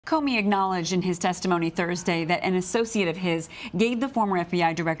Comey acknowledged in his testimony Thursday that an associate of his gave the former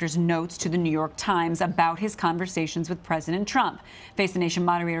FBI director's notes to the New York Times about his conversations with President Trump. Face the Nation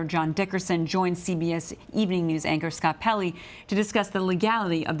moderator John Dickerson joined CBS Evening News anchor Scott Pelly to discuss the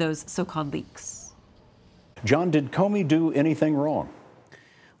legality of those so-called leaks. John, did Comey do anything wrong?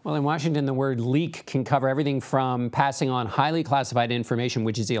 Well, in Washington, the word leak can cover everything from passing on highly classified information,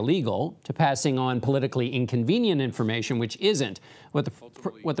 which is illegal, to passing on politically inconvenient information, which isn't. What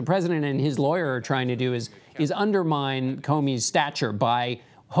the president and his lawyer are trying to do is undermine Comey's stature by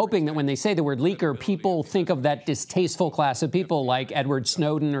hoping that when they say the word leaker, people think of that distasteful class of people like Edward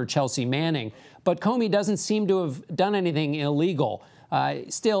Snowden or Chelsea Manning. But Comey doesn't seem to have done anything illegal.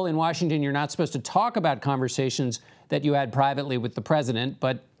 Still, in Washington, you're not supposed to talk about conversations that you had privately with the president,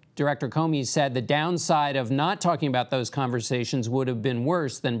 but Director Comey said the downside of not talking about those conversations would have been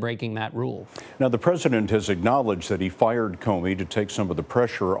worse than breaking that rule. Now, the president has acknowledged that he fired Comey to take some of the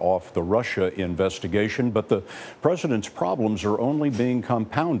pressure off the Russia investigation, but the president's problems are only being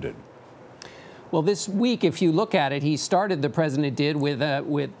compounded. Well, this week, if you look at it, he started, the president did,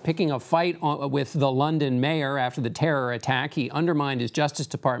 with picking a fight with the London mayor after the terror attack. He undermined his Justice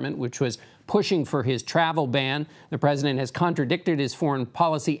Department, which was pushing for his travel ban. The president has contradicted his foreign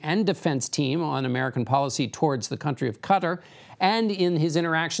policy and defense team on American policy towards the country of Qatar. And in his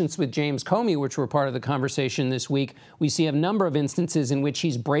interactions with James Comey, which were part of the conversation this week, we see a number of instances in which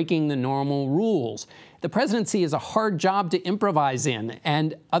he's breaking the normal rules. The presidency is a hard job to improvise in,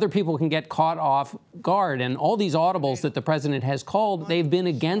 and other people can get caught off guard. And all these audibles that the president has called, they've been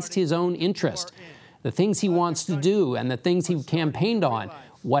against his own interest. The things he wants to do and the things he campaigned on.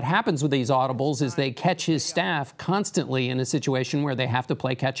 What happens with these audibles is they catch his staff constantly in a situation where they have to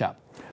play catch up.